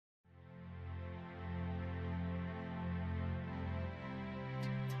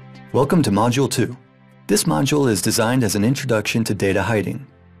Welcome to Module 2. This module is designed as an introduction to data hiding.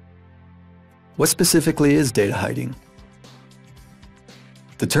 What specifically is data hiding?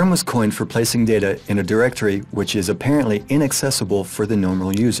 The term was coined for placing data in a directory which is apparently inaccessible for the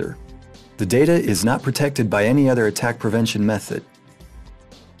normal user. The data is not protected by any other attack prevention method.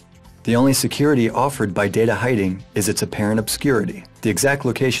 The only security offered by data hiding is its apparent obscurity. The exact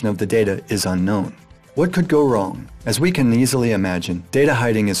location of the data is unknown. What could go wrong? As we can easily imagine, data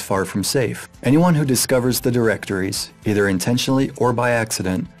hiding is far from safe. Anyone who discovers the directories, either intentionally or by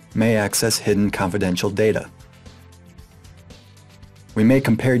accident, may access hidden confidential data. We may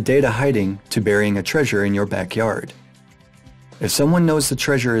compare data hiding to burying a treasure in your backyard. If someone knows the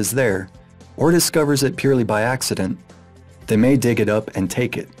treasure is there, or discovers it purely by accident, they may dig it up and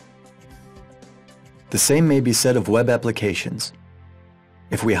take it. The same may be said of web applications.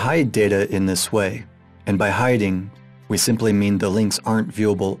 If we hide data in this way, and by hiding, we simply mean the links aren't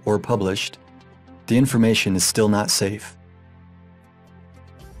viewable or published, the information is still not safe.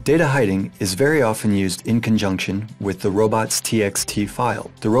 Data hiding is very often used in conjunction with the robots.txt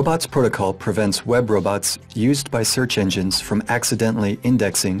file. The robots protocol prevents web robots used by search engines from accidentally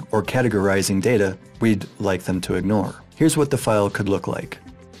indexing or categorizing data we'd like them to ignore. Here's what the file could look like.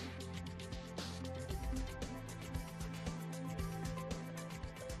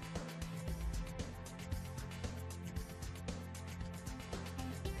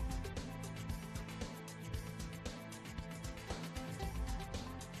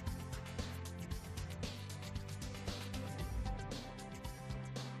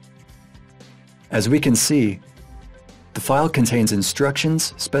 As we can see, the file contains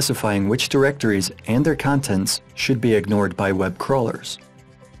instructions specifying which directories and their contents should be ignored by web crawlers.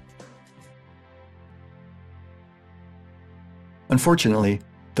 Unfortunately,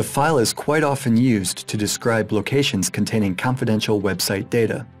 the file is quite often used to describe locations containing confidential website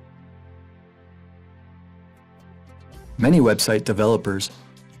data. Many website developers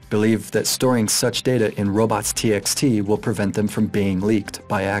believe that storing such data in robots.txt will prevent them from being leaked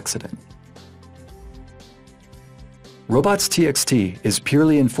by accident. Robots.txt is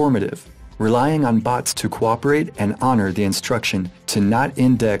purely informative, relying on bots to cooperate and honor the instruction to not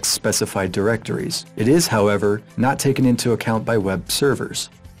index specified directories. It is, however, not taken into account by web servers.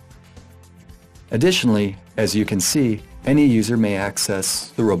 Additionally, as you can see, any user may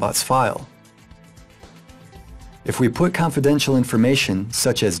access the robots file. If we put confidential information,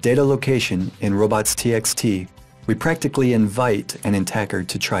 such as data location, in robots.txt, we practically invite an attacker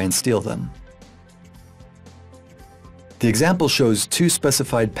to try and steal them. The example shows two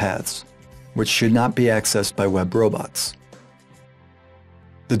specified paths, which should not be accessed by web robots.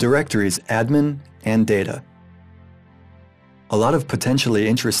 The directories admin and data. A lot of potentially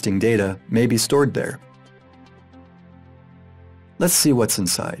interesting data may be stored there. Let's see what's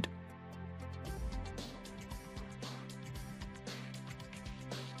inside.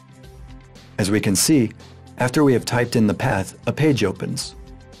 As we can see, after we have typed in the path, a page opens.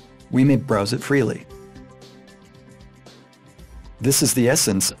 We may browse it freely. This is the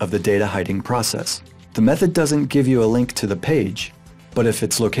essence of the data hiding process. The method doesn't give you a link to the page, but if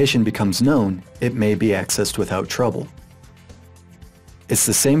its location becomes known, it may be accessed without trouble. It's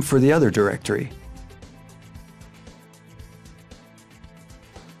the same for the other directory.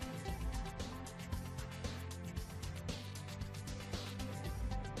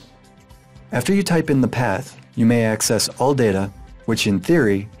 After you type in the path, you may access all data, which in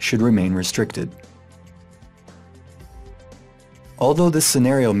theory should remain restricted. Although this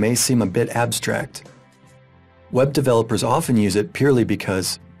scenario may seem a bit abstract, web developers often use it purely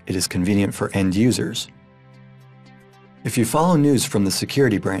because it is convenient for end users. If you follow news from the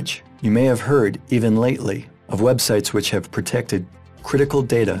security branch, you may have heard, even lately, of websites which have protected critical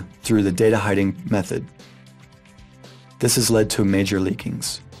data through the data hiding method. This has led to major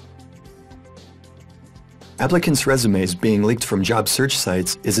leakings. Applicants' resumes being leaked from job search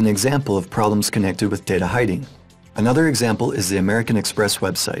sites is an example of problems connected with data hiding. Another example is the American Express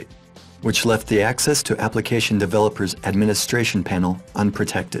website, which left the access to application developers' administration panel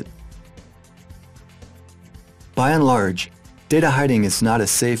unprotected. By and large, data hiding is not a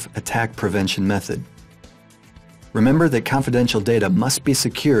safe attack prevention method. Remember that confidential data must be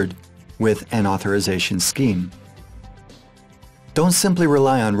secured with an authorization scheme. Don't simply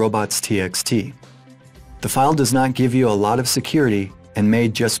rely on robots.txt. The file does not give you a lot of security and may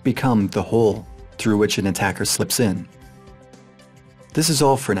just become the hole through which an attacker slips in. This is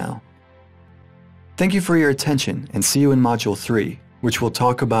all for now. Thank you for your attention and see you in Module 3, which will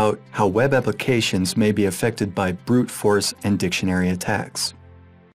talk about how web applications may be affected by brute force and dictionary attacks.